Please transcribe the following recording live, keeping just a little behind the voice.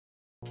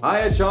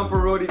Hi, it's Sean for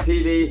Roadie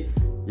TV.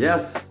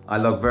 Yes, I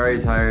look very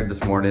tired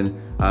this morning.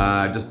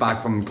 Just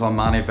back from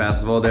Clonmany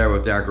Festival there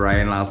with Derek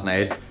Ryan last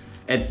night.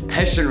 It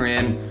pissed and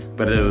rained,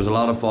 but it was a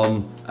lot of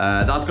fun.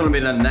 That's gonna be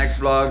the next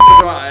vlog.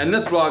 So in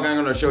this vlog, I'm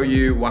gonna show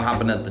you what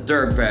happened at the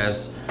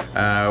Dergfest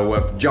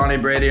with Johnny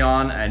Brady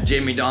on and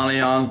Jamie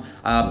Donnelly on.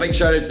 Big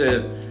shout out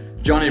to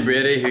Johnny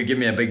Brady who gave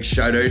me a big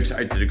shout out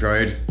to the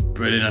crowd.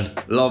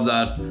 Brilliant, love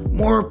that.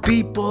 More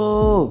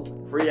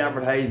people, free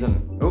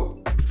advertising. Oh.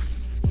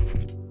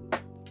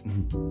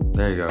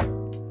 There you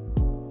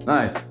go.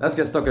 Now, let's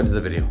get stuck into the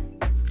video.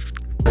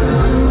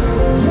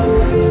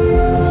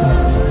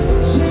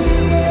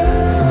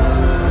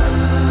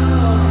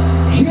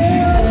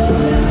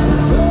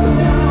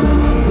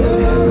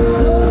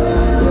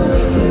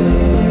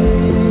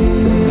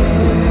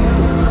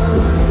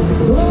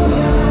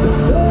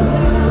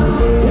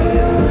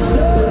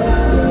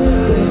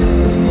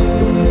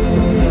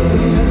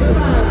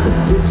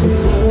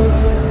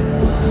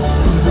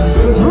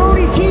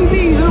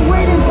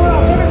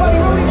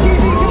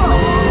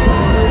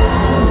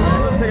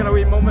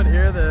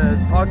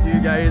 To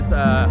you guys,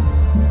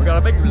 we got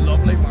a big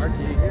lovely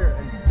marquee here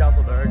in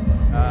Castle Derg.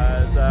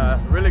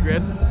 It's really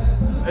great.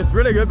 It's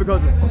really good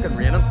because it's fucking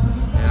raining,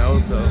 you know,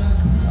 so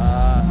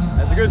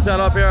it's a good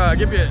setup here. I'll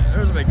give you,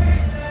 there's a big,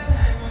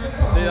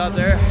 see that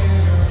there?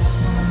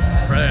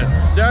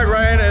 Brilliant. Derek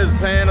Ryan is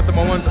playing at the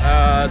moment.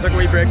 Took a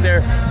wee break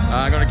there.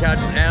 I'm gonna catch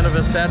his end of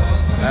his set,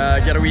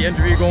 get a wee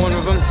interview going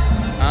with him,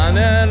 and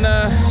then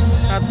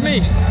that's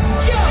me.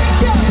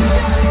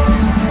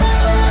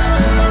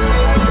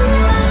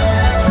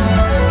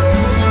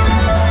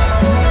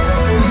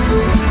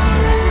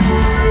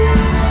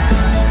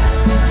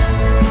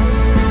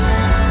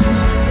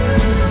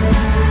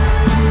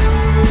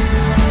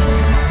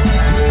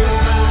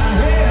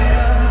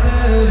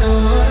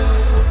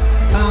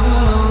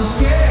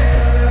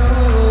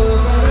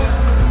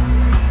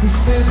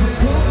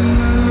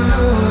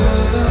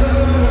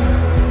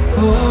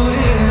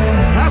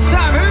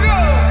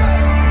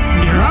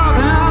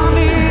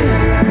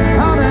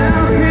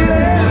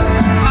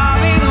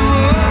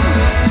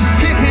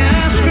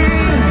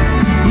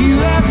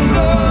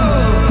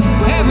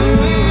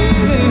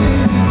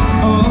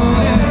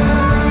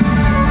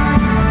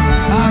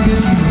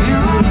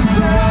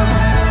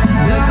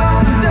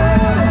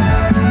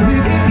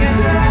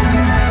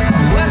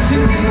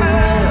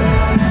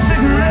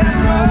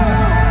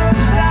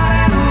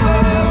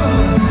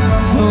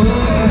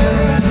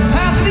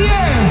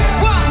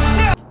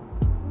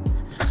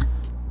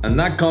 And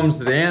that comes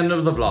to the end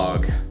of the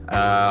vlog.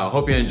 I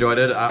hope you enjoyed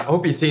it. I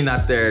hope you've seen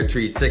that there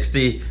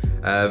 360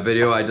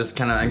 video.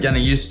 I'm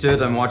getting used to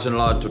it. I'm watching a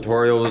lot of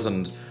tutorials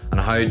and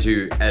how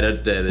to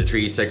edit the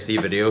 360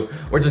 video,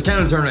 which is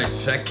kind of turning out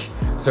sick.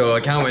 So I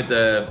can't wait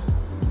to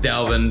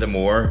delve into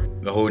more.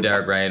 The whole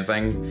Derek Ryan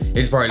thing.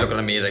 He's probably looking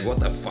at me like,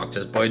 what the fuck's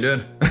this boy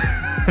doing?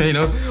 You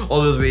know,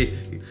 all those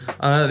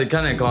they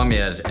kind of call me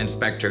an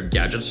Inspector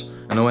Gadgets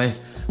in a way.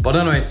 But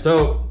anyway,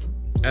 so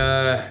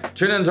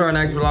tune into our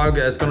next vlog.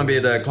 It's gonna be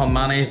the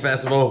Clonmany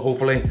Festival,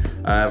 hopefully,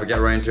 if we get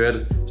around to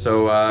it.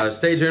 So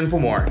stay tuned for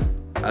more.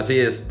 I'll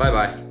see you. Bye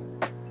bye.